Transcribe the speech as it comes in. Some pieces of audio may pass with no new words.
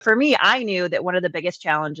For me, I knew that one of the biggest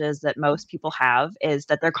challenges that most people have is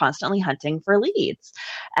that they're constantly hunting for leads.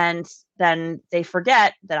 And then they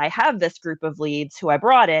forget that I have this group of leads who I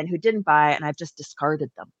brought in who didn't buy, and I've just discarded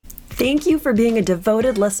them. Thank you for being a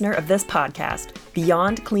devoted listener of this podcast,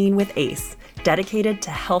 Beyond Clean with Ace, dedicated to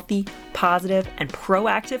healthy, positive, and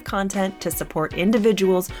proactive content to support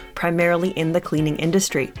individuals primarily in the cleaning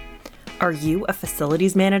industry. Are you a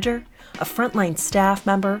facilities manager, a frontline staff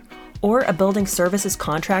member, or a building services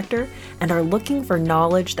contractor and are looking for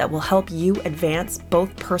knowledge that will help you advance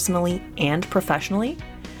both personally and professionally?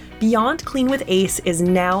 Beyond Clean with Ace is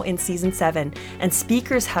now in season 7, and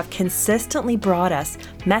speakers have consistently brought us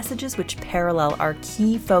messages which parallel our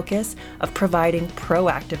key focus of providing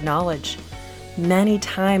proactive knowledge. Many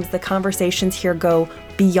times the conversations here go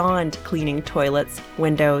beyond cleaning toilets,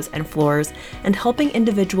 windows, and floors and helping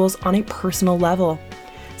individuals on a personal level.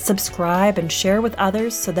 Subscribe and share with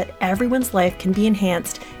others so that everyone's life can be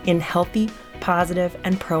enhanced in healthy, positive,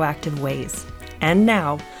 and proactive ways. And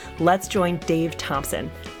now, let's join Dave Thompson,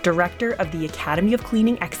 Director of the Academy of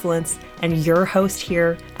Cleaning Excellence and your host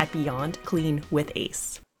here at Beyond Clean with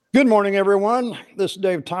Ace. Good morning, everyone. This is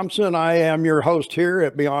Dave Thompson. I am your host here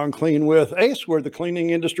at Beyond Clean with Ace, where the cleaning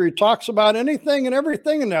industry talks about anything and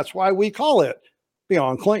everything, and that's why we call it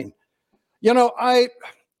Beyond Clean. You know,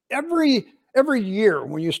 every year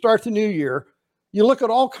when you start the new year, you look at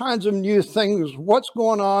all kinds of new things, what's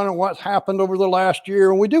going on and what's happened over the last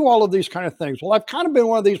year, and we do all of these kind of things. Well, I've kind of been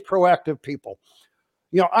one of these proactive people.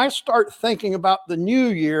 You know, I start thinking about the new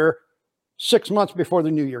year 6 months before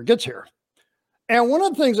the new year gets here. And one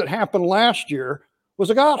of the things that happened last year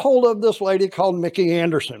was I got hold of this lady called Mickey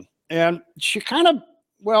Anderson, and she kind of,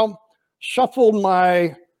 shuffled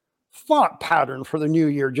my thought pattern for the new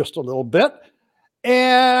year just a little bit.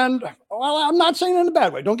 And I'm not saying it in a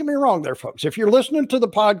bad way. Don't get me wrong there, folks. If you're listening to the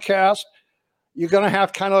podcast, you're going to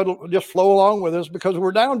have to kind of just flow along with us because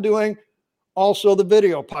we're down doing also the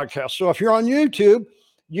video podcast. So if you're on YouTube,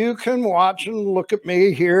 you can watch and look at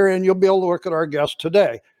me here and you'll be able to look at our guest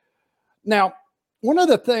today. Now, one of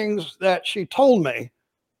the things that she told me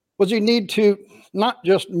was you need to not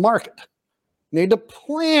just market, you need to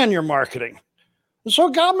plan your marketing. And so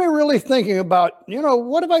it got me really thinking about,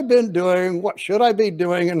 what have I been doing? What should I be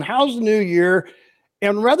doing? And how's the new year?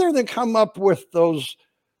 And rather than come up with those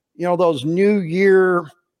new year,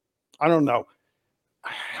 I don't know.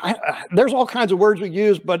 There's all kinds of words we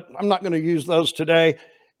use, but I'm not going to use those today.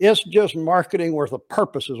 It's just marketing with a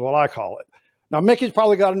purpose is what I call it. Now, Mickey's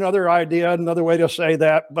probably got another idea, another way to say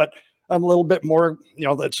that, but I'm a little bit more,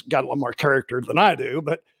 that's got a little more character than I do.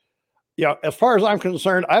 But, as far as I'm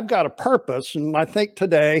concerned, I've got a purpose. And I think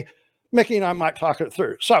today, Mickey and I might talk it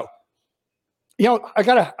through. So, I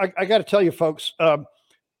gotta tell you folks, I'm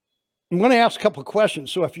going to ask a couple of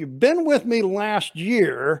questions. So if you've been with me last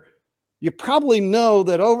year, you probably know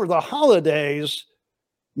that over the holidays,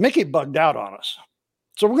 Mickey bugged out on us.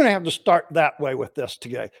 So we're going to have to start that way with this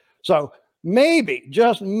today. So maybe,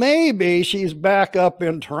 just maybe she's back up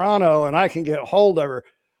in Toronto and I can get hold of her.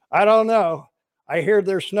 I don't know. I hear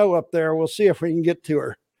there's snow up there. We'll see if we can get to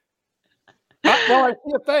her. Well, I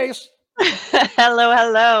see a face.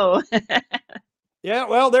 Hello. Yeah,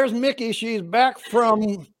 well, there's Mickey. She's back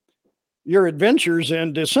from your adventures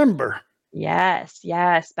in December. Yes.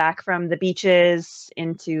 Back from the beaches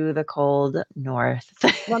into the cold north.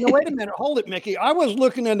 Well, now, wait a minute. Hold it, Mickey. I was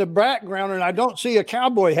looking in the background and I don't see a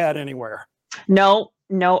cowboy hat anywhere. No,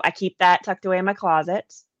 I keep that tucked away in my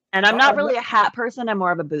closet. And I'm not really a hat person. I'm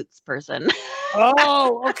more of a boots person.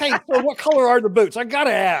 Oh, okay. So what color are the boots? I got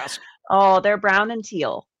to ask. Oh, they're brown and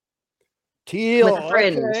teal. Teal. With a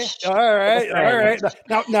fringe. Okay. All right.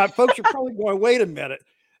 Now, folks are probably going, wait a minute.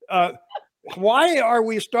 Why are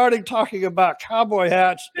we starting talking about cowboy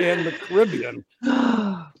hats in the Caribbean?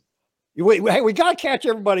 We got to catch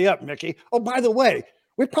everybody up, Mickey. Oh, by the way,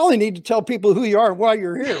 we probably need to tell people who you are and why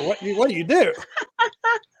you're here. What do you do?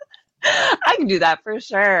 I can do that for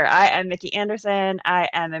sure. I am Mickey Anderson. I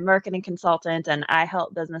am a marketing consultant and I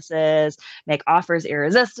help businesses make offers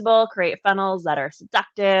irresistible, create funnels that are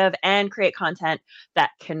seductive, and create content that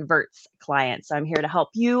converts clients. So I'm here to help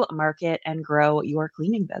you market and grow your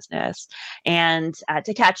cleaning business. And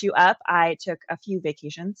to catch you up, I took a few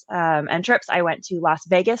vacations and trips. I went to Las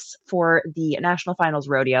Vegas for the National Finals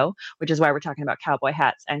Rodeo, which is why we're talking about cowboy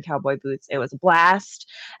hats and cowboy boots. It was a blast.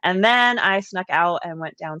 And then I snuck out and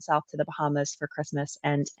went down south to the Bahamas for Christmas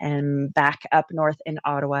and back up north in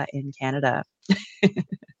Ottawa in Canada.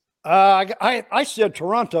 I said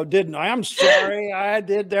Toronto, didn't I? I'm sorry. I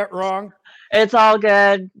did that wrong. It's all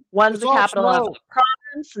good. One's the capital of the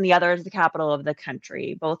province and the other is the capital of the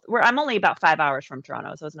country. I'm only about 5 hours from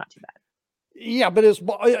Toronto, so it's not too bad. Yeah, but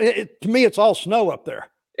to me, it's all snow up there.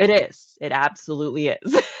 It is. It absolutely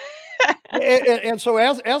is. And so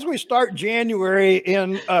as we start January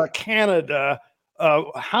in Canada,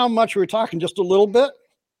 how much are we talking? Just a little bit?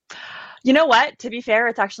 You know what? To be fair,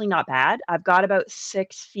 it's actually not bad. I've got about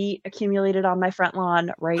 6 feet accumulated on my front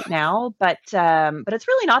lawn right now, but it's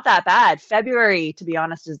really not that bad. February, to be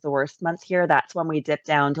honest, is the worst month here. That's when we dip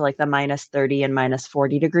down to like the -30 and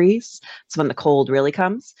 -40 degrees. It's when the cold really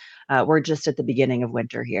comes. We're just at the beginning of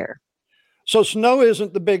winter here. So snow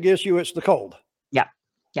isn't the big issue; it's the cold. Yeah,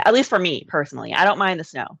 yeah. At least for me personally, I don't mind the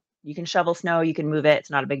snow. You can shovel snow, you can move it.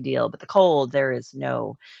 It's not a big deal. But the cold, there is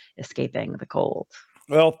no escaping the cold.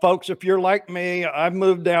 Well, folks, if you're like me, I've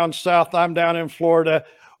moved down south. I'm down in Florida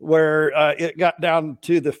where it got down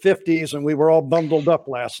to the 50s and we were all bundled up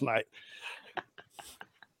last night.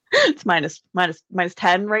 It's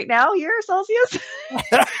 -10 right now here, Celsius.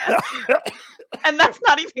 And that's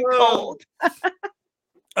not even cold.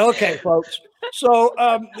 Okay, folks. So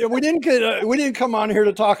we didn't come on here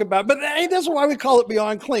to talk about, but hey, this is why we call it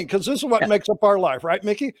Beyond Clean, because this is what makes up our life, right,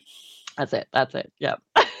 Mickey? That's it. Yep.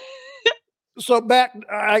 So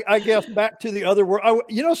I guess back to the other world.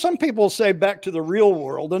 Some people say back to the real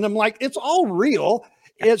world, and I'm like, it's all real.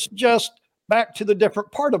 It's just back to the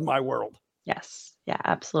different part of my world. Yes. Yeah,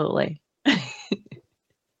 absolutely.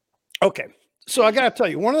 Okay. So I got to tell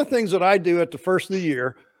you, one of the things that I do at the first of the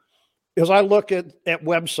year is I look at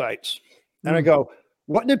websites and I go,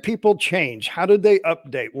 what did people change? How did they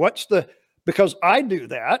update? Because I do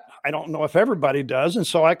that. I don't know if everybody does. And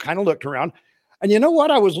so I kind of looked around. And you know what?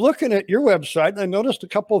 I was looking at your website and I noticed a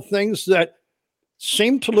couple of things that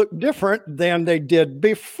seemed to look different than they did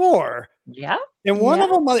before. Yeah. And one of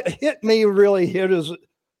them really hit is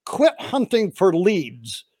quit hunting for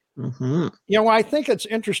leads. Mm-hmm. I think it's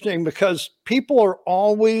interesting because people are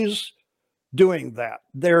always doing that.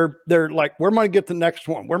 They're like, where am I going to get the next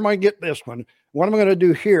one? Where am I going to get this one? What am I going to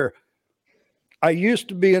do here? I used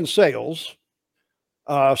to be in sales,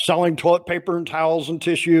 selling toilet paper and towels and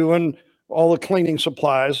tissue and all the cleaning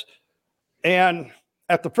supplies. And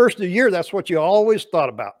at the first of the year, that's what you always thought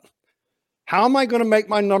about. How am I going to make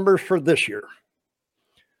my numbers for this year?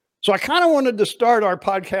 So I kind of wanted to start our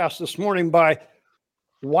podcast this morning by,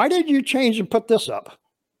 why did you change and put this up?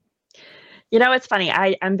 It's funny.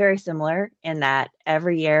 I'm very similar in that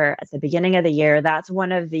every year at the beginning of the year, that's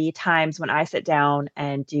one of the times when I sit down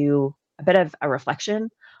and do a bit of a reflection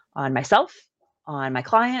on myself, on my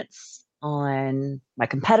clients, on my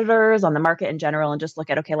competitors, on the market in general, and just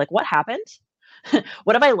look at, okay, like what happened?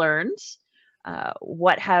 What have I learned?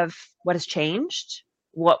 What has changed?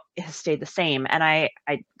 What has stayed the same? And I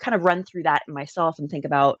kind of run through that myself and think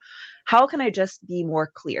about, how can I just be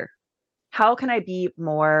more clear? How can I be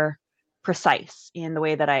more precise in the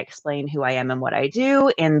way that I explain who I am and what I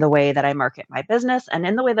do, in the way that I market my business, and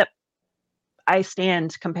in the way that I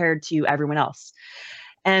stand compared to everyone else?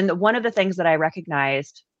 And one of the things that I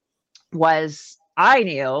recognized was, I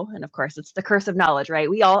knew, and of course it's the curse of knowledge, right?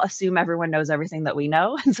 We all assume everyone knows everything that we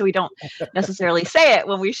know. And so we don't necessarily say it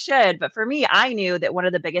when we should. But for me, I knew that one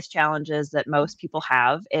of the biggest challenges that most people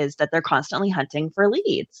have is that they're constantly hunting for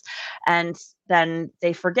leads. And then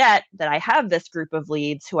they forget that I have this group of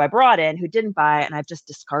leads who I brought in who didn't buy, and I've just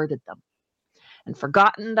discarded them and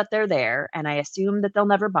forgotten that they're there. And I assume that they'll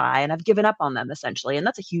never buy, and I've given up on them essentially. And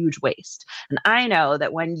that's a huge waste. And I know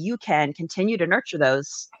that when you can continue to nurture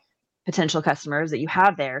those potential customers that you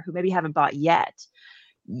have there who maybe haven't bought yet,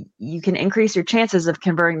 you can increase your chances of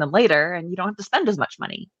converting them later, and you don't have to spend as much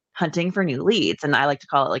money hunting for new leads. And I like to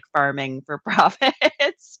call it like farming for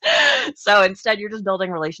profits. So instead, you're just building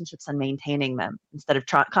relationships and maintaining them instead of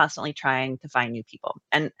constantly trying to find new people.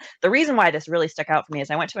 And the reason why this really stuck out for me is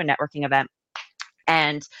I went to a networking event,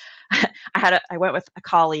 and I went with a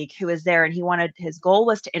colleague who was there, and his goal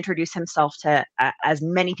was to introduce himself to as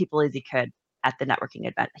many people as he could at the networking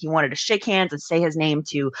event. He wanted to shake hands and say his name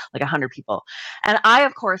to like 100 people. And I,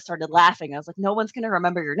 of course, started laughing. I was like, no one's going to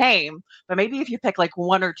remember your name, but maybe if you pick like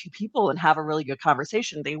 1 or 2 people and have a really good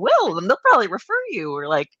conversation, they will, and they'll probably refer you, or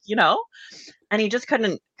like, and he just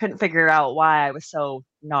couldn't figure out why I was so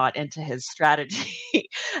not into his strategy.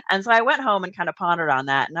 And so I went home and kind of pondered on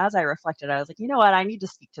that. And as I reflected, I was like, you know what, I need to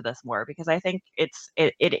speak to this more, because I think it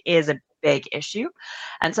is a big issue.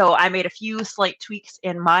 And so I made a few slight tweaks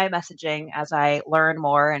in my messaging as I learn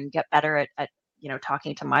more and get better at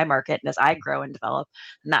talking to my market, and as I grow and develop.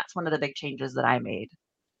 And that's one of the big changes that I made.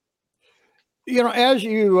 As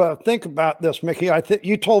you think about this, Mickey, I think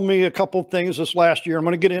you told me a couple of things this last year. I'm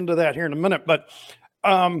going to get into that here in a minute, but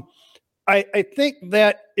I think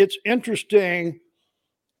that it's interesting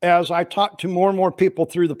as I talk to more and more people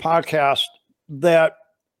through the podcast that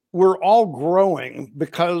we're all growing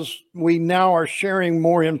because we now are sharing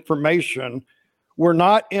more information. We're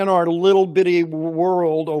not in our little bitty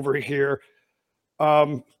world over here.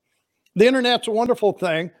 The internet's a wonderful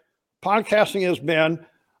thing. Podcasting has been.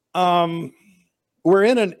 We're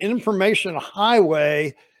in an information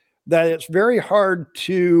highway that it's very hard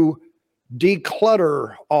to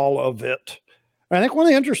declutter all of it. And I think one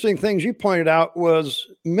of the interesting things you pointed out was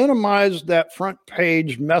minimize that front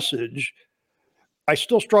page message. I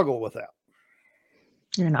still struggle with that.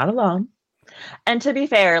 You're not alone. And to be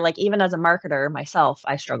fair, like even as a marketer myself,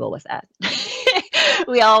 I struggle with that.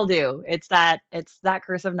 We all do. It's that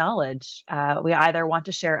curse of knowledge. We either want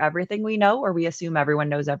to share everything we know or we assume everyone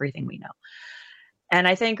knows everything we know. And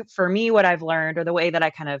I think for me, what I've learned, or the way that I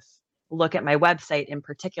kind of look at my website in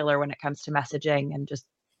particular when it comes to messaging and just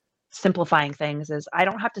simplifying things, is I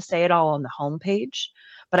don't have to say it all on the homepage,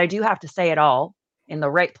 but I do have to say it all in the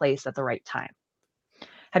right place at the right time.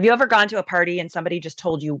 Have you ever gone to a party and somebody just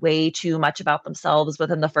told you way too much about themselves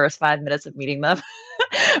within the first 5 minutes of meeting them?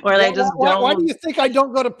 Where they just don't. Why do you think I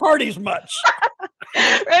don't go to parties much?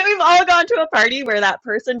 Right? We've all gone to a party where that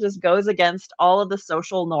person just goes against all of the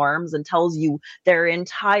social norms and tells you their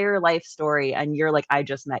entire life story. And you're like, I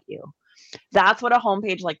just met you. That's what a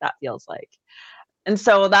homepage like that feels like. And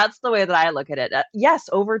so that's the way that I look at it. Yes,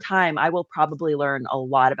 over time, I will probably learn a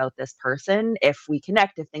lot about this person if we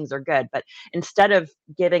connect, if things are good. But instead of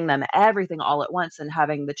giving them everything all at once and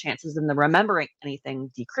having the chances in the remembering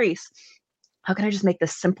anything decrease, how can I just make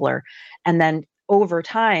this simpler? And then over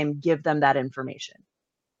time, give them that information,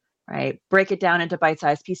 right? Break it down into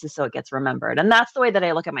bite-sized pieces so it gets remembered. And that's the way that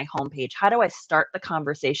I look at my homepage. How do I start the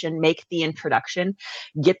conversation, make the introduction,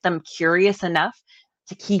 get them curious enough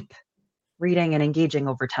to keep reading and engaging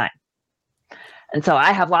over time? And so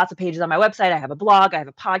I have lots of pages on my website. I have a blog, I have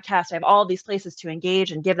a podcast, I have all these places to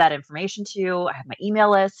engage and give that information to. I have my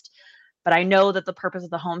email list, but I know that the purpose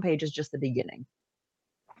of the homepage is just the beginning.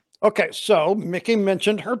 Okay, so Mickey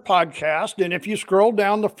mentioned her podcast, and if you scroll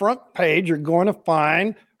down the front page, you're going to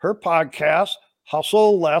find her podcast,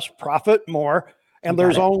 Hustle Less, Profit More, and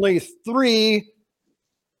there's only 3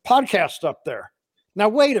 podcasts up there. Now,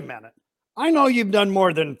 wait a minute. I know you've done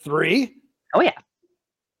more than 3. Oh, yeah.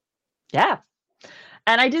 Yeah.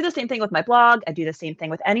 And I do the same thing with my blog. I do the same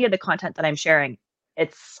thing with any of the content that I'm sharing.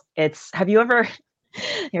 Have you ever,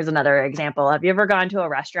 here's another example. Have you ever gone to a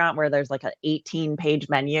restaurant where there's like an 18-page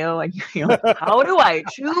menu and you're like, how do I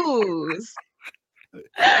choose?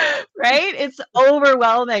 Right? It's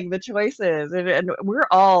overwhelming, the choices. And we're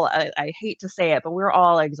all, I hate to say it, but we're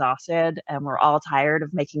all exhausted and we're all tired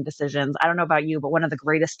of making decisions. I don't know about you, but one of the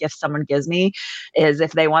greatest gifts someone gives me is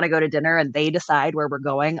if they want to go to dinner and they decide where we're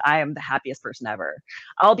going, I am the happiest person ever.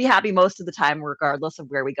 I'll be happy most of the time, regardless of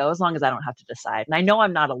where we go, as long as I don't have to decide. And I know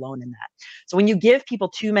I'm not alone in that. So when you give people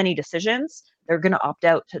too many decisions, they're going to opt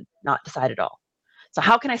out to not decide at all. So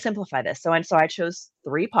how can I simplify this? So I chose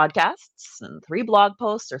 3 podcasts and 3 blog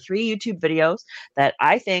posts or 3 YouTube videos that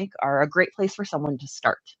I think are a great place for someone to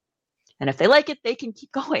start. And if they like it, they can keep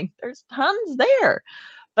going. There's tons there.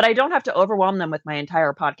 But I don't have to overwhelm them with my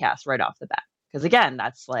entire podcast right off the bat. Because again,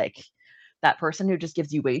 that's like that person who just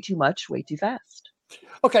gives you way too much, way too fast.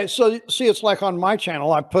 Okay, so see, it's like on my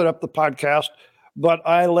channel, I put up the podcast, but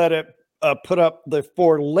I let it put up the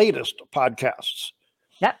 4 latest podcasts.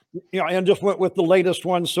 Yep. And just went with the latest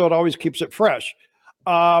one, so it always keeps it fresh.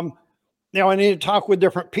 I need to talk with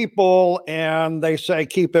different people, and they say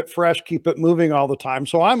keep it fresh, keep it moving all the time.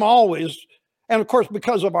 So I'm always, and of course,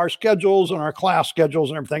 because of our schedules and our class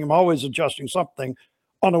schedules and everything, I'm always adjusting something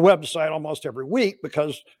on the website almost every week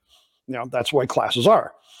because that's the way classes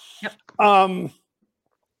are. Yep.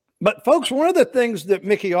 But folks, one of the things that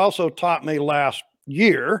Mickey also taught me last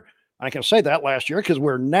year, I can say that last year because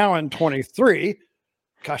we're now in 23.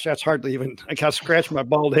 Gosh, that's hardly even, I got to scratch my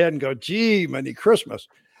bald head and go, gee, Merry Christmas.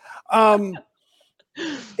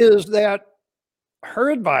 Is that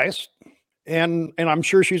her advice, and I'm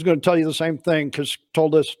sure she's going to tell you the same thing because she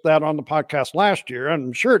told us that on the podcast last year, and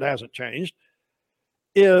I'm sure it hasn't changed,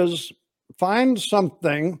 is find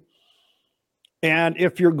something, and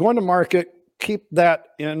if you're going to market, keep that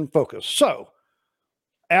in focus. So,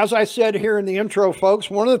 as I said here in the intro, folks,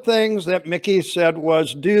 one of the things that Mickey said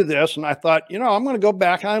was do this. And I thought, I'm going to go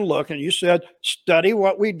back and look. And you said, study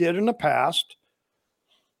what we did in the past.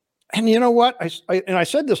 And you know what? I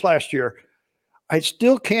said this last year, I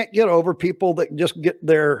still can't get over people that just get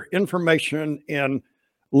their information in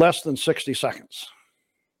less than 60 seconds.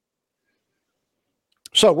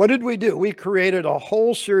 So what did we do? We created a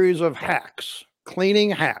whole series of hacks,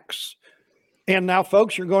 cleaning hacks. And now,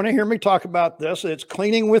 folks, you're going to hear me talk about this. It's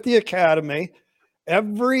Cleaning with the Academy.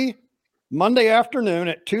 Every Monday afternoon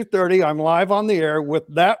at 2:30, I'm live on the air with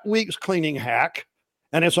that week's cleaning hack,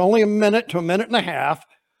 and it's only a minute to a minute and a half.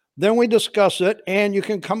 Then we discuss it, and you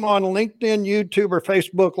can come on LinkedIn, YouTube, or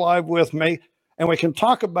Facebook Live with me, and we can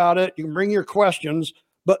talk about it. You can bring your questions,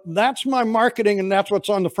 but that's my marketing, and that's what's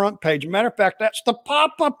on the front page. Matter of fact, that's the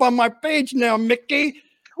pop-up on my page now, Mickey.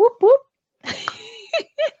 Whoop, whoop.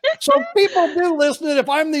 So people do listen. If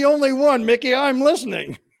I'm the only one, Mickey, I'm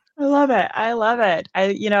listening. I love it. I love it.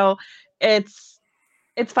 It's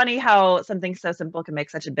funny how something so simple can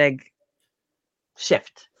make such a big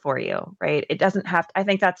shift for you, right? It doesn't have to, I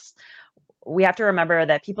think we have to remember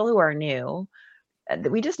that people who are new,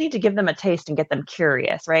 we just need to give them a taste and get them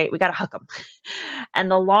curious, right? We got to hook them. And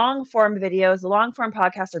the long form videos, the long form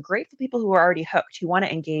podcasts are great for people who are already hooked, who want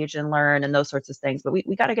to engage and learn and those sorts of things. But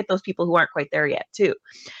we got to get those people who aren't quite there yet too.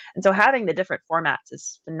 And so having the different formats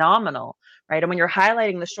is phenomenal, right? And when you're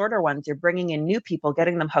highlighting the shorter ones, you're bringing in new people,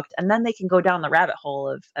 getting them hooked, and then they can go down the rabbit hole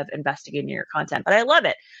of investigating your content. But I love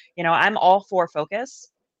it. I'm all for focus.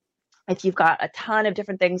 If you've got a ton of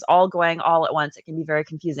different things all going all at once, it can be very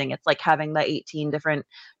confusing. It's like having the 18 different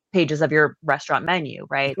pages of your restaurant menu,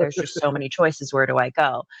 right? There's just so many choices. Where do I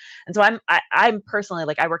go? And so I'm personally,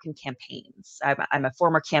 like, I work in campaigns. I'm a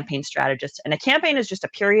former campaign strategist, and a campaign is just a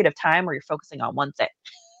period of time where you're focusing on one thing.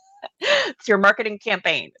 It's your marketing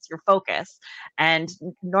campaign. It's your focus. And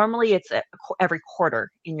normally it's every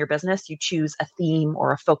quarter in your business, you choose a theme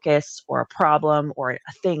or a focus or a problem or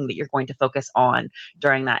a thing that you're going to focus on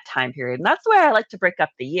during that time period. And that's the way I like to break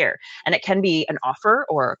up the year. And it can be an offer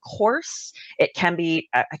or a course. It can be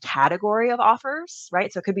a category of offers,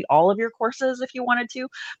 right? So it could be all of your courses if you wanted to,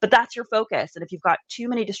 but that's your focus. And if you've got too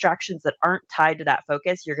many distractions that aren't tied to that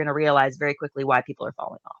focus, you're going to realize very quickly why people are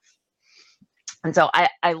falling off. And so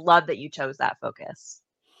I love that you chose that focus.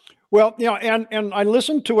 Well, and I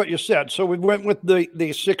listened to what you said. So we went with the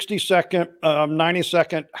 60-second,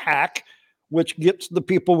 90-second hack, which gets the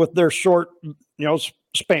people with their short,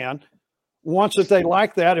 span. Once that they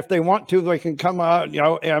like that, if they want to, they can come out,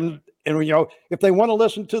 and if they want to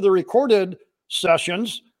listen to the recorded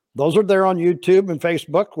sessions, those are there on YouTube and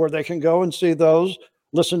Facebook where they can go and see those,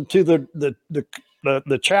 listen to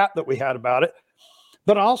the chat that we had about it.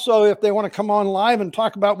 But also, if they want to come on live and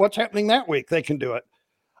talk about what's happening that week, they can do it.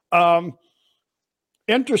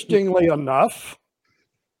 Interestingly enough,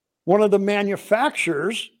 one of the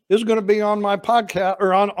manufacturers is going to be on my podcast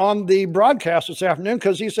or on the broadcast this afternoon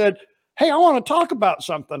because he said, "Hey, I want to talk about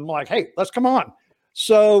something." I'm like, "Hey, let's come on."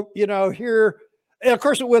 So, here, and of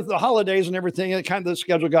course, with the holidays and everything, the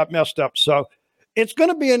schedule got messed up. So it's going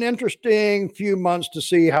to be an interesting few months to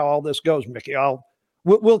see how all this goes, Mickey.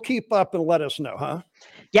 We'll keep up and let us know, huh?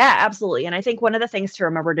 Yeah, absolutely. And I think one of the things to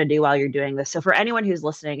remember to do while you're doing this, so for anyone who's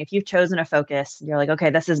listening, if you've chosen a focus, you're like, okay,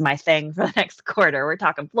 this is my thing for the next quarter. We're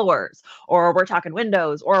talking floors, or we're talking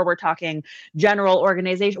windows, or we're talking general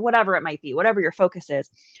organization, whatever it might be, whatever your focus is.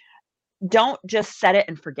 Don't just set it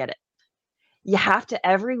and forget it. You have to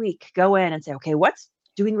every week go in and say, okay, what's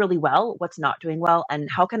doing really well, what's not doing well,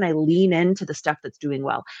 and how can I lean into the stuff that's doing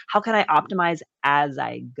well? How can I optimize as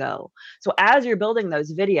I go? So as you're building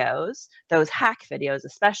those videos, those hack videos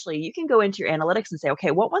especially, you can go into your analytics and say,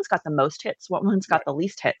 okay, what one's got the most hits? What one's got the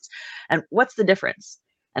least hits? And what's the difference?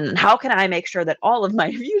 And how can I make sure that all of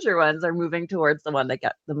my future ones are moving towards the one that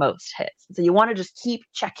got the most hits? So you want to just keep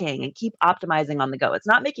checking and keep optimizing on the go. It's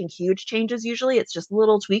not making huge changes usually. It's just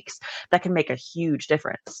little tweaks that can make a huge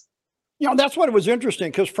difference. That's what it was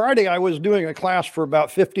interesting because Friday I was doing a class for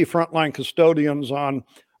about 50 frontline custodians on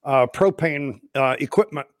propane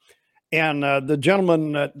equipment. And the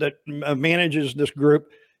gentleman that manages this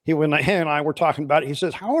group, he and I were talking about it. He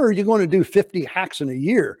says, "How are you going to do 50 hacks in a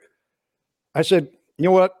year?" I said, "You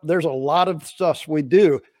know what? There's a lot of stuff we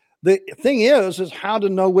do. The thing is how to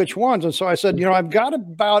know which ones." And so I said, I've got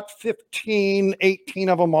about 15, 18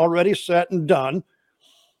 of them already set and done.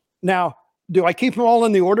 Now, do I keep them all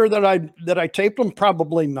in the order that I taped them?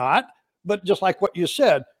 Probably not. But just like what you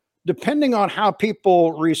said, depending on how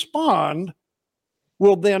people respond,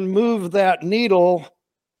 will then move that needle,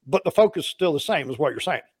 but the focus is still the same, is what you're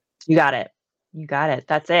saying. You got it. You got it.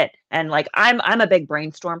 That's it. And like, I'm a big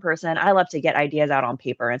brainstorm person. I love to get ideas out on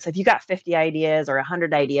paper. And so if you got 50 ideas or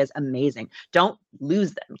 100 ideas, amazing. Don't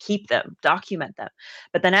lose them. Keep them. Document them.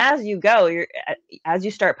 But then as you go, as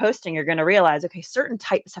you start posting, you're going to realize, okay, certain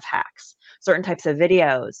types of hacks, certain types of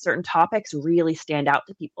videos, certain topics really stand out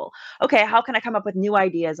to people. Okay, how can I come up with new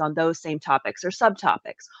ideas on those same topics or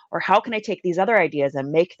subtopics? Or how can I take these other ideas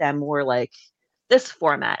and make them more like this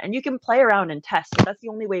format? And you can play around and test, but that's the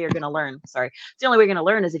only way you're going to learn. It's the only way you're going to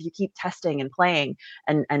learn is if you keep testing and playing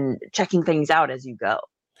and checking things out as you go.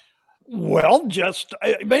 Well,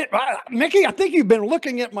 Mickey, I think you've been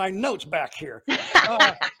looking at my notes back here.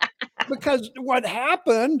 Because what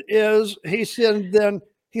happened is he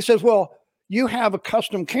says, well, you have a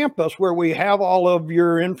custom campus where we have all of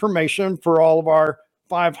your information for all of our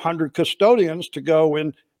 500 custodians to go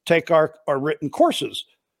and take our written courses.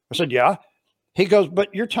 I said, yeah. He goes,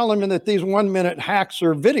 but you're telling me that these 1-minute hacks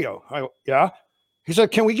are video. I go, yeah. He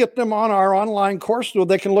said, can we get them on our online course so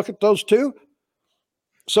they can look at those too?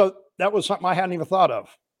 So that was something I hadn't even thought of.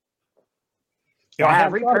 I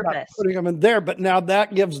hadn't thought about putting them in there, but now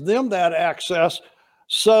that gives them that access.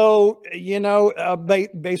 So,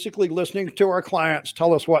 basically listening to our clients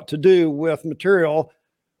tell us what to do with material.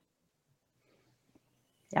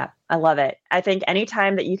 Yeah, I love it. I think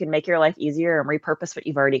anytime that you can make your life easier and repurpose what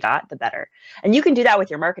you've already got, the better. And you can do that with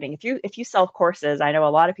your marketing. If you sell courses, I know a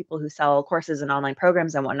lot of people who sell courses and online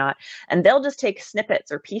programs and whatnot, and they'll just take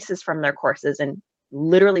snippets or pieces from their courses and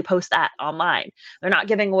literally post that online. They're not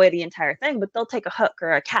giving away the entire thing, but they'll take a hook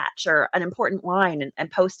or a catch or an important line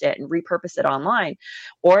and post it and repurpose it online.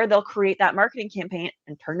 Or they'll create that marketing campaign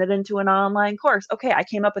and turn it into an online course. Okay, I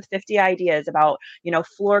came up with 50 ideas about,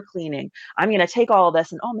 floor cleaning. I'm going to take all of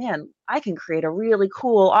this and, oh man, I can create a really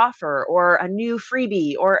cool offer or a new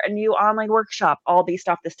freebie or a new online workshop, all based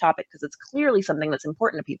off this topic because it's clearly something that's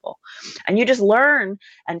important to people. And you just learn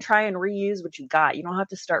and try and reuse what you've got. You don't have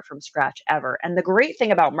to start from scratch ever. And the great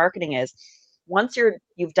thing about marketing is once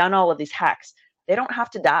you've done all of these hacks, they don't have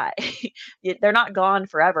to die. They're not gone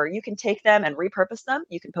forever. You can take them and repurpose them.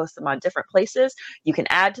 You can post them on different places. You can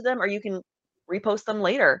add to them or you can repost them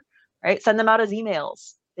later, right? Send them out as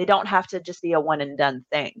emails. They don't have to just be a one and done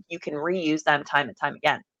thing. You can reuse them time and time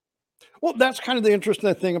again. Well, that's kind of the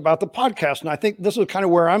interesting thing about the podcast. And I think this is kind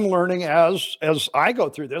of where I'm learning as I go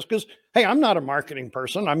through this, because, hey, I'm not a marketing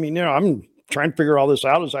person. I mean, I'm trying to figure all this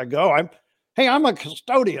out as I go. I'm a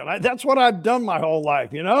custodian. That's what I've done my whole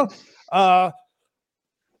life,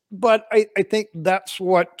 but I think that's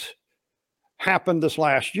what happened this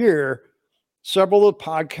last year. Several of the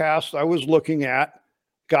podcasts I was looking at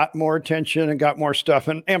got more attention and got more stuff.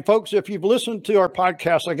 And folks, if you've listened to our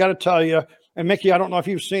podcast, I got to tell you, and Mickey, I don't know if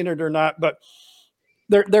you've seen it or not, but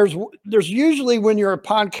there's usually, when you're a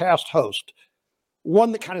podcast host,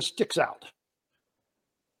 one that kind of sticks out.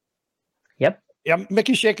 Yep. Yeah,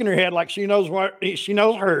 Mickey's shaking her head like she knows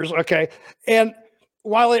hers. Okay. And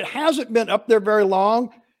while it hasn't been up there very long,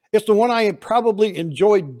 it's the one I probably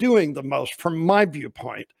enjoyed doing the most from my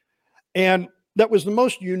viewpoint. And that was the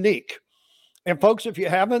most unique. And folks, if you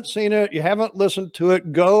haven't seen it, you haven't listened to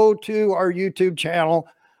it, go to our YouTube channel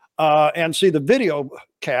and see the video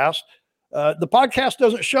cast. The podcast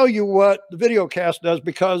doesn't show you what the video cast does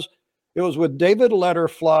because it was with David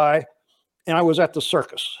Letterfly and I was at the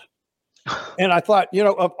circus. And I thought,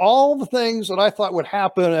 of all the things that I thought would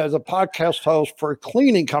happen as a podcast host for a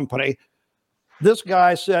cleaning company, this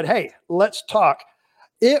guy said, hey, let's talk.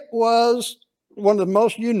 It was one of the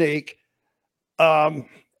most unique.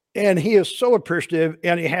 And he is so appreciative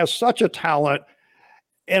and he has such a talent.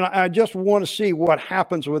 And I just want to see what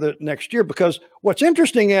happens with it next year, because what's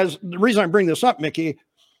interesting is the reason I bring this up, Mickey,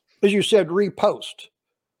 is you said repost,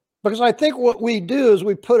 because I think what we do is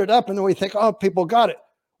we put it up and then we think, oh, people got it.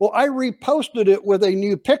 Well, I reposted it with a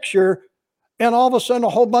new picture and all of a sudden a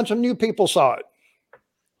whole bunch of new people saw it.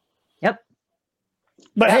 Yep.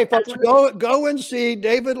 But hey, folks, go and see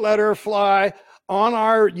David Letterfly on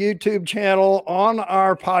our YouTube channel, on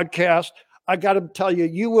our podcast. I got to tell you,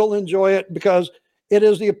 you will enjoy it because it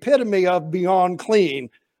is the epitome of Beyond Clean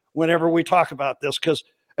whenever we talk about this. Because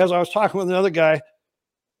as I was talking with another guy,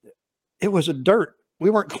 it was a dirt. We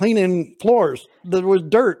weren't cleaning floors. There was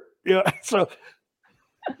dirt. Yeah. So.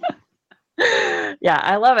 Yeah,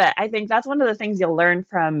 I love it. I think that's one of the things you'll learn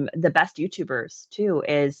from the best YouTubers too,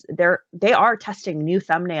 is they are testing new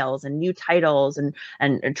thumbnails and new titles and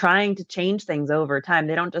trying to change things over time.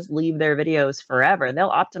 They don't just leave their videos forever.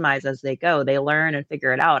 They'll optimize as they go. They learn and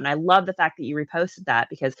figure it out. And I love the fact that you reposted that,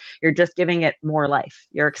 because you're just giving it more life.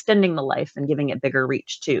 You're extending the life and giving it bigger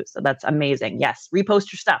reach too. So that's amazing. Yes,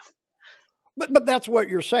 repost your stuff. But that's what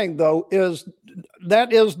you're saying, though, is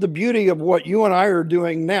that is the beauty of what you and I are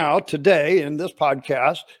doing now today in this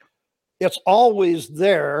podcast. It's always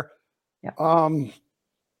there. Yeah.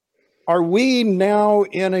 Are we now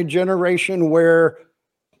in a generation where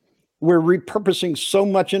we're repurposing so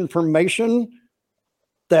much information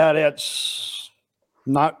that it's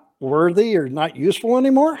not worthy or not useful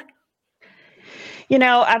anymore?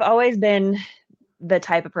 I've always been the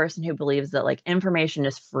type of person who believes that information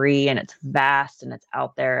is free and it's vast and it's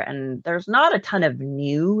out there, and there's not a ton of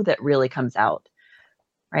new that really comes out.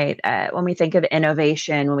 right? When we think of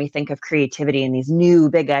innovation, when we think of creativity and these new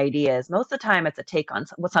big ideas, most of the time it's a take on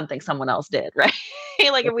something someone else did, right?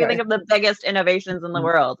 Like if we think Okay. of the biggest innovations in the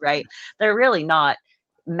world, right? They're really not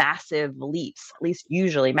massive leaps, at least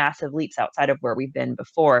usually massive leaps outside of where we've been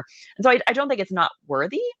before. And so I don't think it's not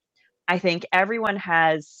worthy. I think everyone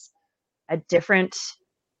has a different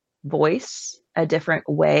voice, a different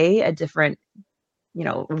way, a different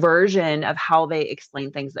version of how they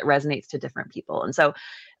explain things that resonates to different people. And so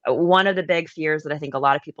one of the big fears that I think a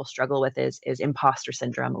lot of people struggle with is imposter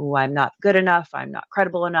syndrome. Oh, I'm not good enough, I'm not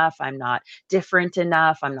credible enough, I'm not different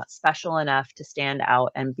enough, I'm not special enough to stand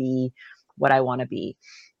out and be what I want to be.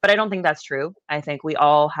 But I don't think that's true. I think we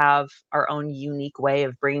all have our own unique way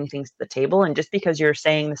of bringing things to the table, and just because you're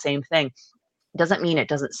saying the same thing doesn't mean it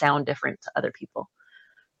doesn't sound different to other people,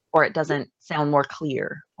 or it doesn't sound more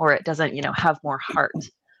clear, or it doesn't, have more heart,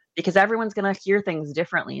 because everyone's going to hear things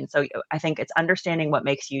differently. And so I think it's understanding what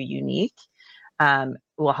makes you unique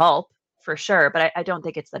will help for sure. But I don't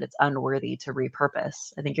think it's that it's unworthy to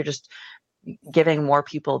repurpose. I think you're just giving more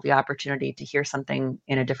people the opportunity to hear something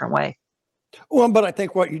in a different way. Well, but I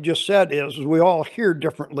think what you just said is we all hear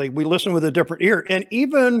differently. We listen with a different ear. And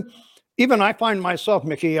even I find myself,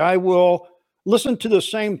 Mickey, I will listen to the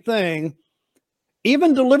same thing,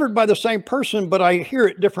 even delivered by the same person, but I hear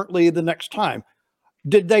it differently the next time.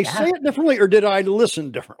 Did they say it differently, or did I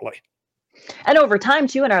listen differently? And over time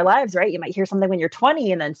too, in our lives, right? You might hear something when you're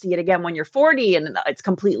 20 and then see it again when you're 40, and it's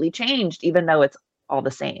completely changed, even though it's all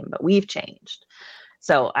the same, but we've changed.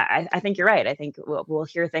 So I think you're right. I think we'll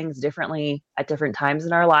hear things differently at different times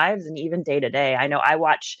in our lives, and even day to day. I know I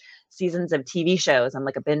watch seasons of TV shows. I'm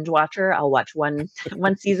like a binge watcher. I'll watch one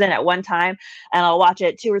season at one time, and I'll watch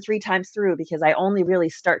it 2 or 3 times through, because I only really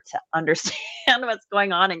start to understand what's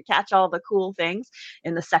going on and catch all the cool things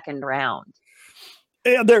in the second round.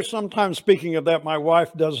 Yeah, there's sometimes, speaking of that, my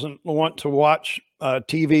wife doesn't want to watch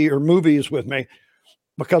TV or movies with me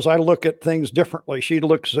because I look at things differently. She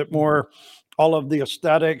looks at more all of the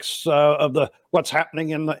aesthetics of the what's happening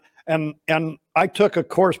in the and I took a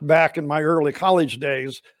course back in my early college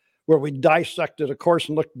days where we dissected a course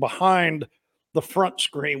and looked behind the front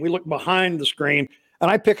screen. We look behind the screen,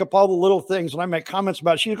 and I pick up all the little things and I make comments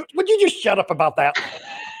about it. She goes, "Would you just shut up about that?"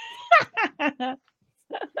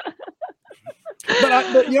 But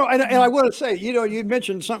I want to say, you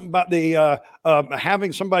mentioned something about the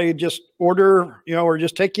having somebody just order, or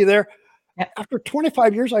just take you there. After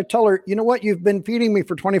 25 years, I tell her, you know what? You've been feeding me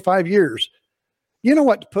for 25 years. You know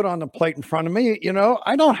what to put on the plate in front of me.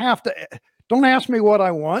 I don't have to. Don't ask me what I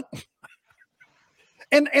want.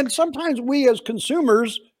 And sometimes we as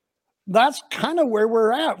consumers, that's kind of where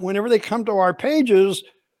we're at. Whenever they come to our pages,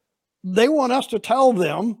 they want us to tell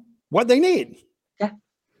them what they need.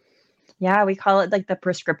 Yeah, we call it like the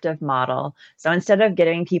prescriptive model. So instead of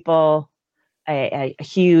giving people a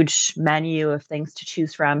huge menu of things to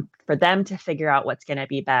choose from for them to figure out what's going to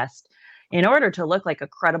be best, in order to look like a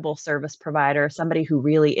credible service provider, somebody who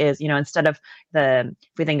really is, instead of if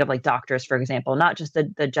we think of like doctors, for example, not just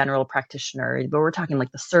the general practitioner, but we're talking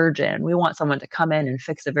like the surgeon. We want someone to come in and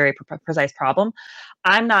fix a very precise problem.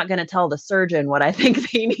 I'm not going to tell the surgeon what I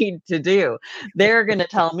think they need to do. They're going to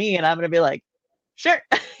tell me, and I'm going to be like, sure,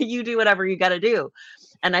 you do whatever you got to do.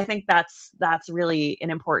 And I think that's really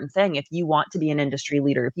an important thing. If you want to be an industry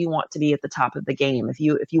leader, if you want to be at the top of the game, if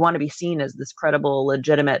you want to be seen as this credible,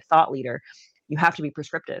 legitimate thought leader, you have to be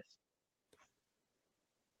prescriptive.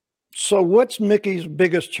 So what's Mickey's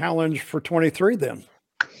biggest challenge for 23 then?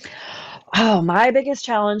 Oh, my biggest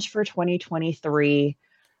challenge for 2023,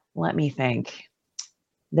 let me think.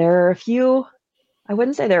 There are a few, I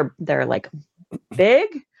wouldn't say they're like big.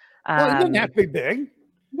 Well, it doesn't have to be big.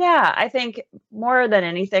 Yeah, I think more than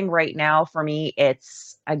anything right now for me,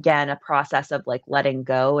 it's again a process of like letting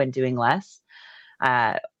go and doing less.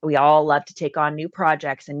 We all love to take on new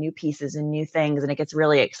projects and new pieces and new things, and it gets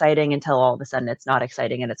really exciting until all of a sudden it's not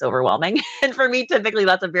exciting and it's overwhelming. And for me, typically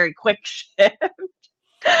that's a very quick shift.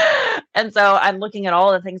 And so I'm looking at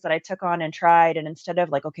all the things that I took on and tried, and instead of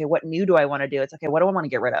like, okay, what new do I want to do? It's okay, what do I want to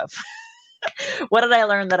get rid of? What did I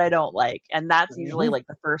learn that I don't like? And that's usually like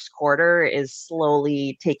the first quarter is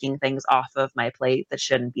slowly taking things off of my plate that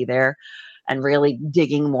shouldn't be there and really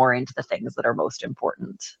digging more into the things that are most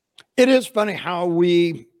important. It is funny how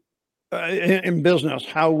we, in business,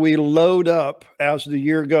 how we load up as the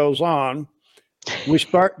year goes on. We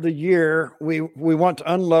start the year, we want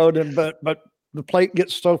to unload, but the plate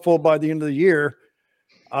gets so full by the end of the year.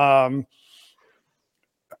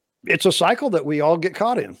 It's a cycle that we all get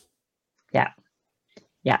caught in. Yeah.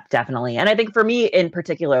 Yeah, definitely. And I think for me in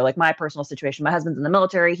particular, like my personal situation, my husband's in the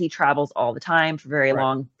military. He travels all the time for very Right.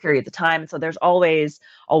 long periods of time. So there's always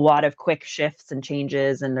a lot of quick shifts and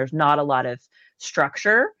changes, and there's not a lot of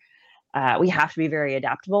structure. We have to be very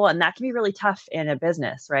adaptable, and that can be really tough in a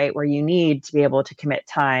business, right? Where you need to be able to commit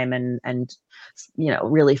time and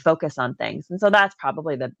really focus on things. And so that's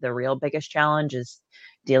probably the real biggest challenge is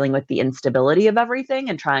dealing with the instability of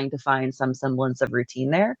everything and trying to find some semblance of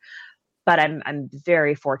routine there. But I'm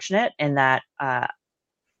very fortunate in that I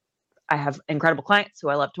have incredible clients who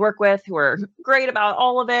I love to work with, who are great about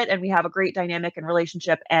all of it, and we have a great dynamic and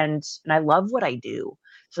relationship. And I love what I do,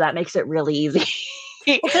 so that makes it really easy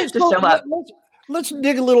Okay, to so show up. let's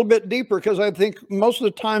dig a little bit deeper, because I think most of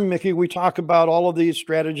the time, Mickey, we talk about all of these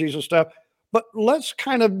strategies and stuff. But let's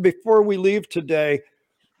kind of, before we leave today,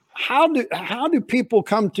 how do people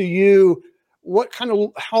come to you? What kind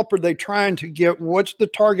of help are they trying to get? What's the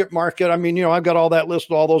target market? I mean, I've got all that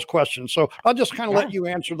list, all those questions. So I'll just kind of Yeah. let you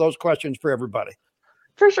answer those questions for everybody.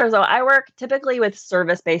 For sure. So I work typically with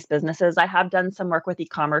service-based businesses. I have done some work with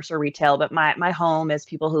e-commerce or retail, but my home is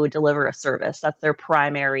people who would deliver a service. That's their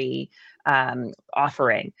primary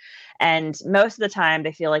offering. And most of the time,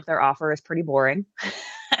 they feel like their offer is pretty boring.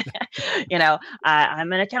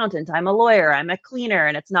 I'm an accountant, I'm a lawyer, I'm a cleaner,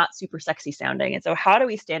 and it's not super sexy sounding. And so, how do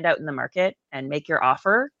we stand out in the market and make your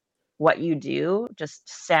offer, what you do, just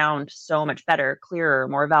sound so much better, clearer,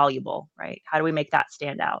 more valuable, right? How do we make that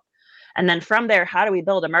stand out? And then from there, how do we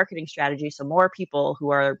build a marketing strategy so more people who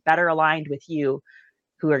are better aligned with you,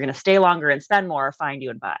 who are going to stay longer and spend more, find you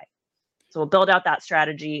and buy? So we'll build out that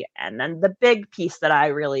strategy. And then the big piece that I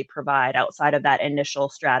really provide outside of that initial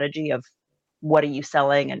strategy of what are you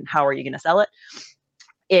selling and how are you going to sell it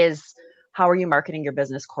is how are you marketing your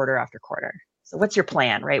business quarter after quarter? So what's your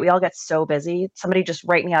plan, right? We all get so busy. Somebody just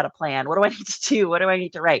write me out a plan. What do I need to do? What do I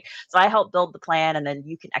need to write? So I help build the plan, and then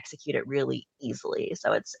you can execute it really easily.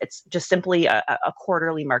 So it's just simply a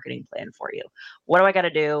quarterly marketing plan for you. What do I got to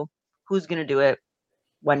do? Who's going to do it?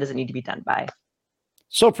 When does it need to be done by?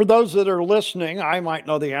 So for those that are listening, I might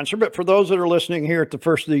know the answer, but for those that are listening here at the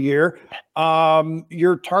first of the year,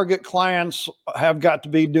 your target clients have got to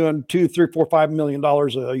be doing $2, $3, $4, $5 million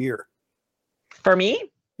a year. For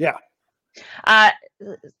me? Yeah. I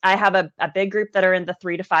have a big group that are in the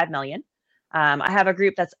 3 to 5 million. I have a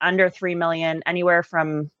group that's under 3 million, anywhere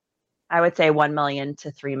from, I would say, 1 million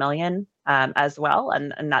to 3 million as well.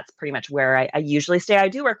 And that's pretty much where I usually stay. I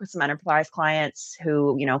do work with some enterprise clients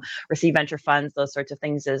who, receive venture funds, those sorts of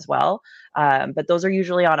things as well. But those are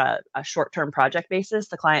usually on a short-term project basis.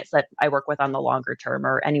 The clients that I work with on the longer term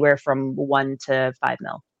are anywhere from 1 to 5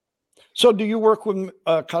 mil. So do you work with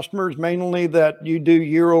customers mainly that you do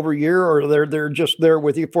year over year, or they're just there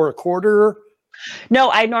with you for a quarter?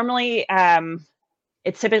 No, I normally,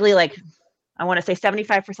 it's typically like, I want to say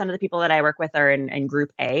 75% of the people that I work with are in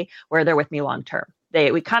group A, where they're with me long term.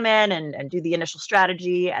 We come in and do the initial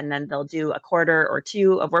strategy, and then they'll do a quarter or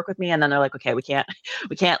two of work with me, and then they're like, okay, we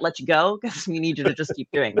can't let you go because we need you to just keep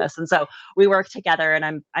doing this. And so we work together,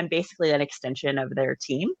 and I'm basically an extension of their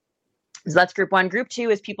team. So that's group one. Group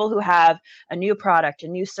two is people who have a new product, a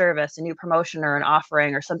new service, a new promotion or an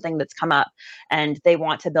offering or something that's come up, and they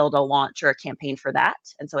want to build a launch or a campaign for that.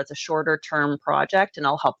 And so it's a shorter term project, and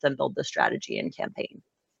I'll help them build the strategy and campaign.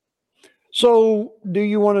 So do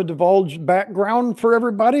you want to divulge background for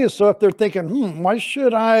everybody? So if they're thinking,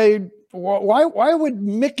 why would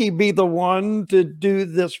Mickey be the one to do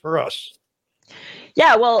this for us?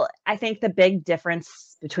 Yeah, well, I think the big difference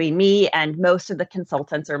between me and most of the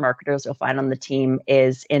consultants or marketers you'll find on the team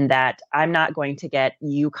is in that I'm not going to get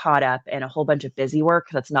you caught up in a whole bunch of busy work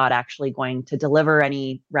that's not actually going to deliver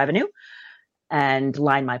any revenue and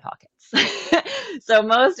line my pockets. So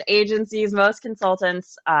most agencies, most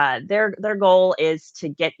consultants, their goal is to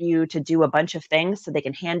get you to do a bunch of things so they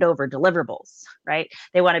can hand over deliverables, right?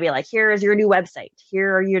 They want to be like, here is your new website,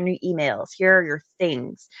 here are your new emails, here are your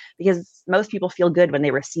things, because most people feel good when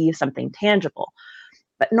they receive something tangible.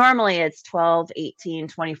 But normally it's 12, 18,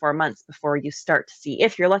 24 months before you start to see,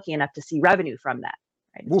 if you're lucky enough to see revenue from that,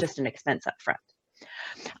 right? It's just an expense up front.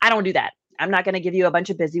 I don't do that. I'm not going to give you a bunch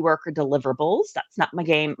of busy work or deliverables. That's not my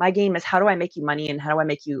game. My game is how do I make you money, and how do I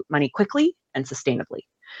make you money quickly and sustainably?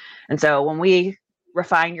 And so when we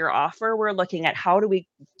refine your offer, we're looking at how do we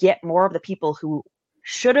get more of the people who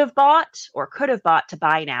should have bought or could have bought to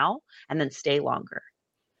buy now and then stay longer.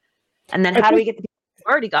 And then how do we get the people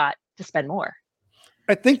who already got to spend more?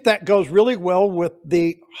 I think that goes really well with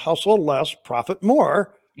the hustle less, profit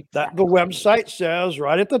more. Exactly. That the website says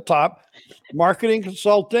right at the top, marketing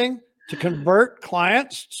consulting to convert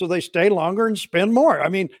clients so they stay longer and spend more. I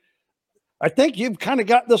mean, I think you've kind of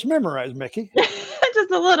got this memorized, Mickey. Just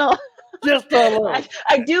Just a little. Just a little.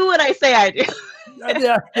 I do what I say I do.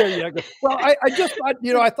 Yeah, there you go. Well, I just thought,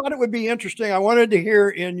 I thought it would be interesting. I wanted to hear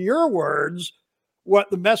in your words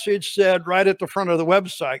what the message said right at the front of the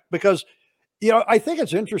website, because, I think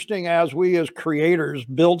it's interesting as we as creators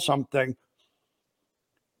build something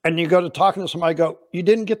and you go to talking to somebody, go, you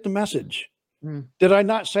didn't get the message. Did I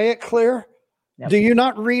not say it clear? Yep. Do you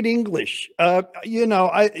not read English?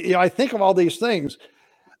 I think of all these things.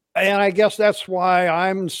 And I guess that's why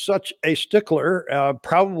I'm such a stickler,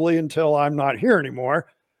 probably until I'm not here anymore.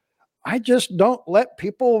 I just don't let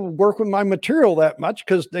people work with my material that much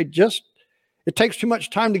because it takes too much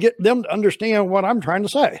time to get them to understand what I'm trying to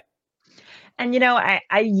say. And, I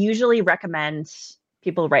usually recommend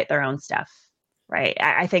people write their own stuff, right?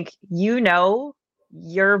 I think,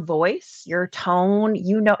 your voice, your tone,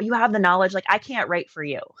 you have the knowledge. Like, I can't write for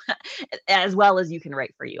you as well as you can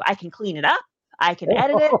write for you. I can clean it up. I can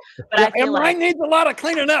edit it, but I feel like mine needs a lot of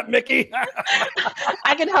cleaning up, Mickey.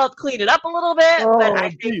 I can help clean it up a little bit, but I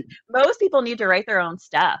think most people need to write their own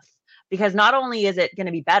stuff, because not only is it going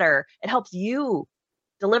to be better, it helps you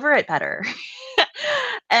deliver it better.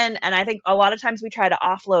 And I think a lot of times we try to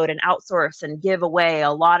offload and outsource and give away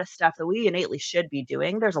a lot of stuff that we innately should be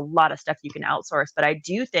doing. There's a lot of stuff you can outsource, but I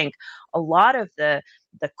do think a lot of the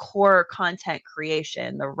core content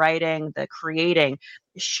creation, the writing, the creating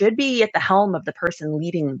should be at the helm of the person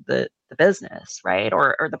leading the business, right?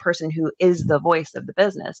 Or the person who is the voice of the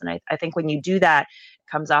business. And I think when you do that, it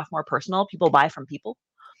comes off more personal. People buy from people.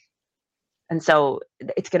 And so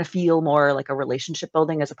it's going to feel more like a relationship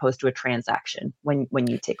building as opposed to a transaction when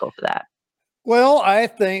you take over that. Well, I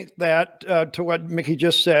think that to what Mickey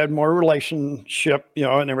just said, more relationship,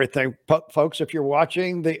 and everything. Folks, if you're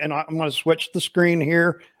watching and I'm going to switch the screen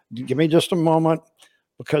here. Give me just a moment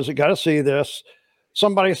because you got to see this.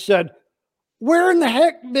 Somebody said, where in the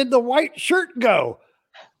heck did the white shirt go?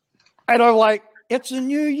 And I'm like, it's a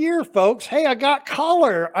new year, folks. Hey, I got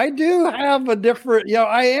color. I do have a different,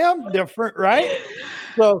 I am different, right?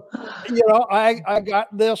 So, I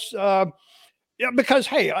got this, because,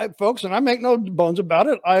 hey, folks, and I make no bones about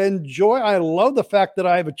it. I love the fact that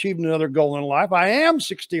I've achieved another goal in life. I am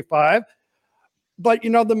 65, but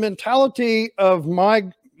the mentality of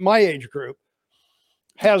my age group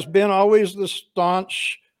has been always the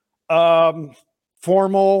staunch,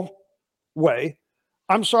 formal way.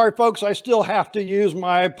 I'm sorry, folks, I still have to use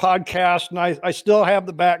my podcast and I still have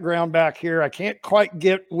the background back here. I can't quite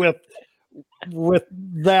get with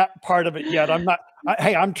that part of it yet.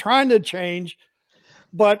 I'm trying to change,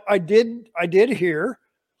 but I did hear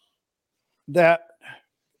that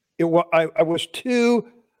I was too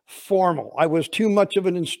formal. I was too much of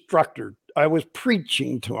an instructor. I was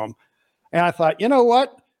preaching to them. And I thought, you know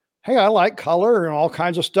what? Hey, I like color and all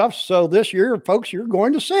kinds of stuff. So this year, folks, you're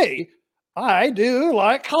going to see I do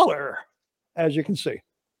like color, as you can see.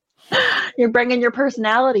 You're bringing your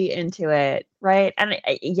personality into it, right? And,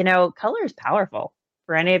 color is powerful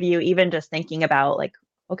for any of you, even just thinking about like,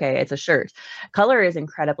 okay, it's a shirt. Color is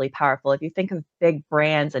incredibly powerful. If you think of big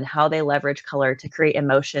brands and how they leverage color to create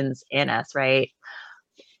emotions in us, right?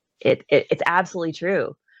 It's absolutely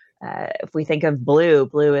true. If we think of blue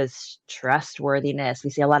is trustworthiness. We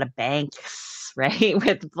see a lot of banks, right,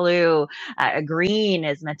 with blue. Green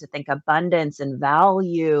is meant to think abundance and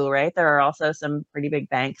value, right? There are also some pretty big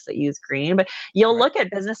banks that use green, but you'll look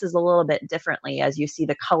at businesses a little bit differently as you see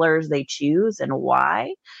the colors they choose and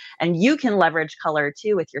why. And you can leverage color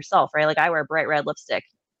too with yourself, right? Like I wear bright red lipstick.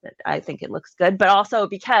 I think it looks good, but also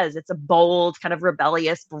because it's a bold, kind of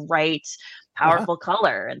rebellious, bright, powerful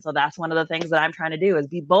color. And so that's one of the things that I'm trying to do is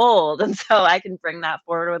be bold. And so I can bring that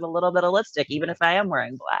forward with a little bit of lipstick, even if I am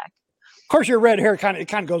wearing black. Of course, your red hair kind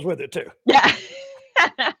of goes with it too. Yeah.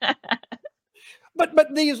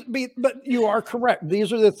 But you are correct.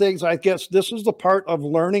 These are the things, I guess this is the part of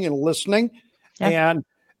learning and listening. Yeah.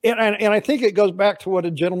 And I think it goes back to what a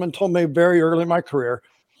gentleman told me very early in my career.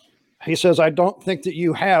 He says, I don't think that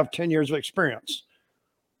you have 10 years of experience.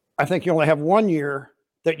 I think you only have 1 year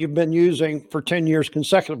that you've been using for 10 years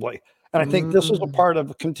consecutively. And I think this is a part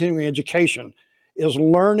of continuing education, is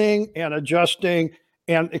learning and adjusting,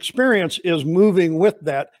 and experience is moving with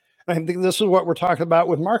that. And I think this is what we're talking about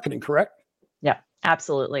with marketing, correct? Yeah,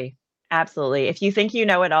 absolutely. Absolutely. If you think you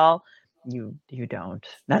know it all, you don't.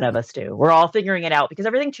 None of us do. We're all figuring it out because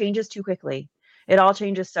everything changes too quickly. It all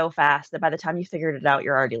changes so fast that by the time you figured it out,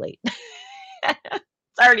 you're already late.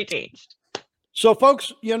 It's already changed. So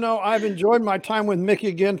folks, I've enjoyed my time with Mickey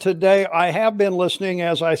again today. I have been listening,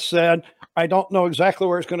 as I said. I don't know exactly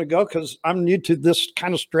where it's going to go because I'm new to this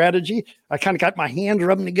kind of strategy. I kind of got my hands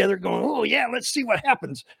rubbing together going, oh yeah, let's see what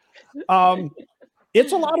happens.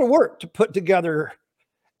 It's a lot of work to put together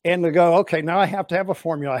and to go, okay, now I have to have a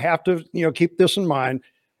formula. I have to, keep this in mind.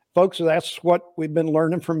 Folks, that's what we've been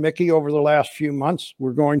learning from Mickey over the last few months.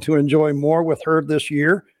 We're going to enjoy more with her this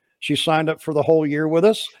year. She signed up for the whole year with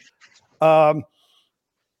us.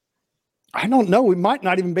 I don't know. We might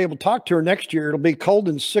not even be able to talk to her next year. It'll be cold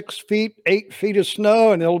and 6 feet, 8 feet of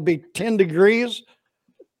snow, and it'll be 10 degrees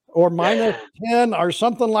or minus 10 or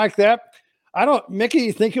something like that. Mickey,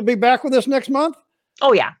 you think you'll be back with us next month?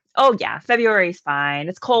 Oh, yeah. Oh, yeah. February's fine.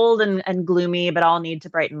 It's cold and gloomy, but I'll need to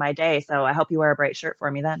brighten my day. So I hope you wear a bright shirt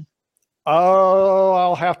for me then. Oh,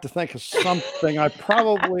 I'll have to think of something. I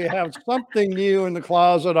probably have something new in the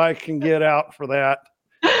closet I can get out for that.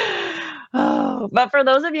 Oh, but for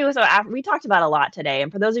those of you, we talked about a lot today, and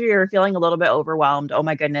for those of you who are feeling a little bit overwhelmed, oh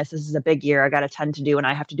my goodness, this is a big year. I got a ton to do and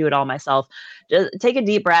I have to do it all myself. Just take a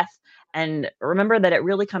deep breath and remember that it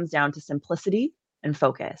really comes down to simplicity and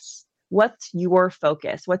focus. What's your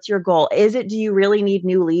focus? What's your goal? Do you really need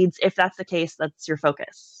new leads? If that's the case, that's your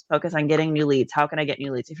focus. Focus on getting new leads. How can I get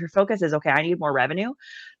new leads? If your focus is, okay, I need more revenue,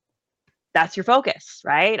 that's your focus,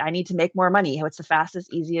 right? I need to make more money. What's the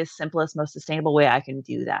fastest, easiest, simplest, most sustainable way I can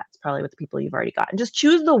do that? It's probably with the people you've already got. And just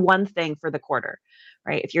choose the one thing for the quarter,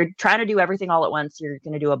 right? If you're trying to do everything all at once, you're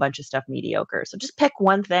going to do a bunch of stuff mediocre. So just pick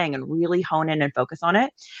one thing and really hone in and focus on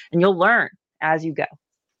it, and you'll learn as you go.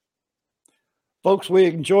 Folks, we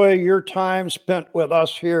enjoy your time spent with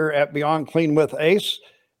us here at Beyond Clean with Ace.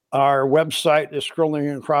 Our website is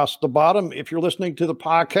scrolling across the bottom. If you're listening to the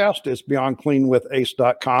podcast, it's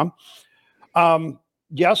beyondcleanwithace.com.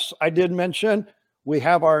 Yes, I did mention we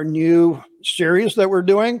have our new series that we're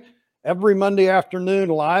doing every Monday afternoon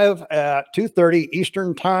live at 2:30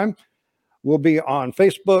 Eastern time. We'll be on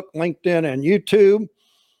Facebook, LinkedIn, and YouTube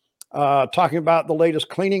talking about the latest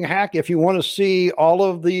cleaning hack. If you want to see all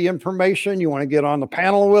of the information, you want to get on the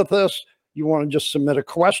panel with us, you want to just submit a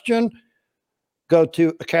question, go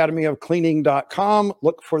to academyofcleaning.com,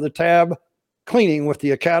 look for the tab Cleaning with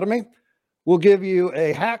the Academy. We'll give you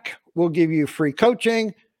a hack. We'll give you free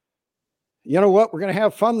coaching. You know what? We're going to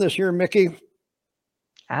have fun this year, Mickey.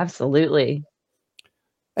 Absolutely.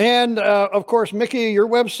 And of course, Mickey, your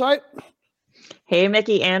website?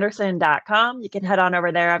 HeyMickeyAnderson.com. You can head on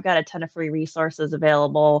over there. I've got a ton of free resources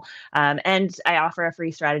available. And I offer a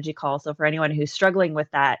free strategy call. So for anyone who's struggling with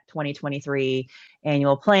that 2023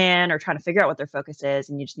 annual plan or trying to figure out what their focus is,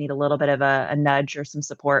 and you just need a little bit of a nudge or some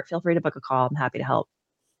support, feel free to book a call. I'm happy to help.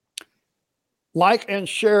 Like and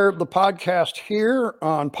share the podcast here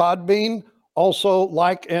on Podbean. Also,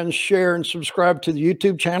 like and share and subscribe to the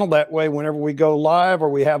YouTube channel. That way, whenever we go live or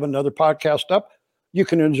we have another podcast up, you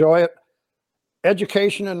can enjoy it.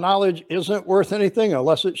 Education and knowledge isn't worth anything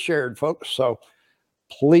unless it's shared, folks. So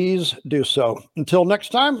please do so. Until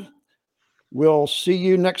next time, we'll see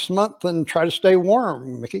you next month and try to stay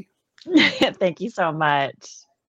warm, Mickey. Thank you so much.